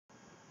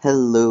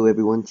Hello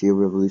everyone, Geo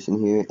Revolution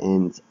here,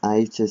 and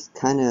I just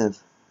kind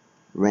of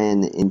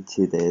ran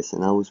into this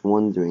and I was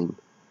wondering,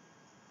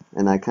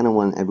 and I kind of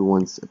want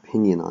everyone's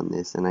opinion on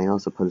this, and I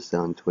also posted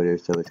on Twitter,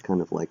 so it's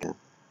kind of like a,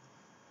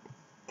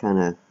 kind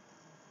of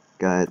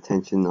got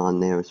attention on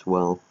there as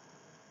well.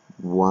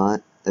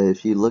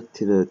 If you look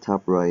to the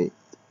top right,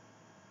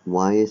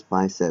 why is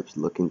Biceps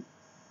looking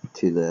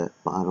to the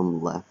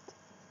bottom left?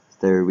 Is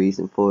there a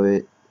reason for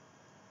it?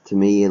 To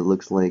me, it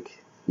looks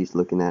like he's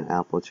looking at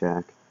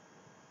Applejack,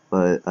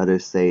 but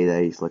others say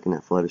that he's looking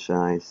at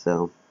Fluttershy,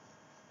 so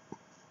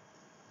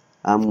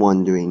I'm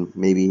wondering,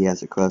 maybe he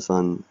has a crush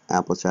on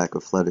Applejack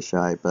or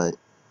Fluttershy, but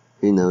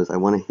who knows. I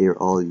want to hear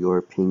all your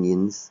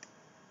opinions.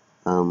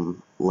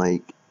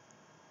 Like,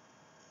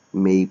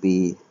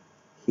 maybe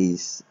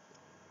he's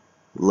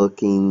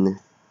looking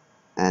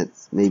at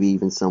maybe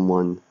even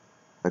someone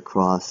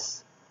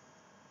across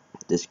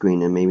the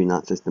screen, and maybe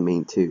not just the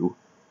main two.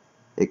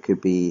 It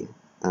could be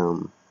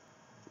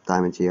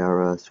Diamond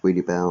Tiara,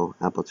 Sweetie Belle,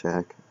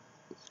 Applejack,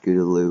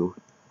 Scootaloo,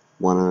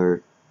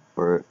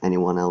 or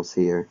anyone else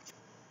here.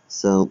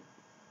 So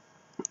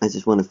I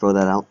just want to throw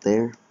that out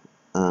there.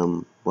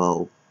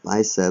 Well,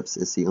 Biceps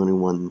is the only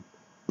one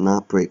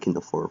not breaking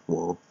the fourth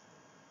wall.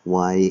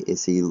 Why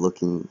is he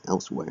looking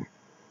elsewhere?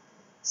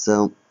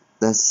 So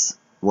that's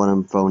what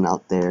I'm throwing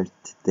out there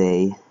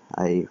today.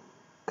 I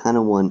kind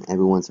of want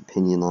everyone's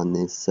opinion on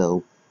this,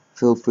 so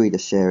feel free to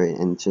share it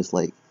and just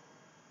like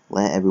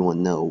let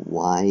everyone know,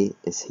 why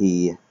is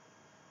he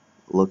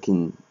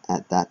looking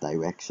at that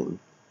direction.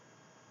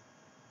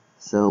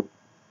 So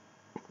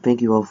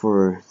thank you all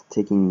for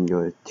taking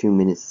your 2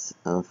 minutes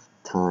of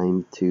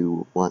time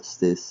to watch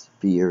this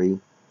theory.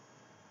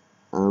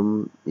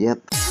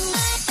 Yep.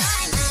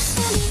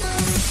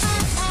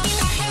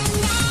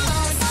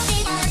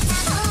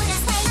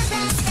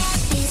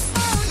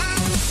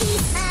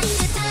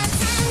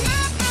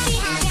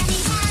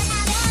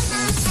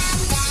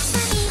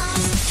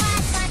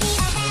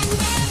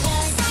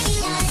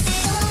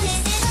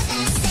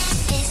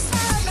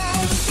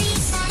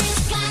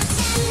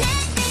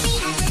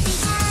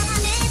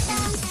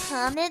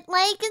 Comment,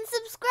 like, and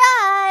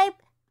subscribe!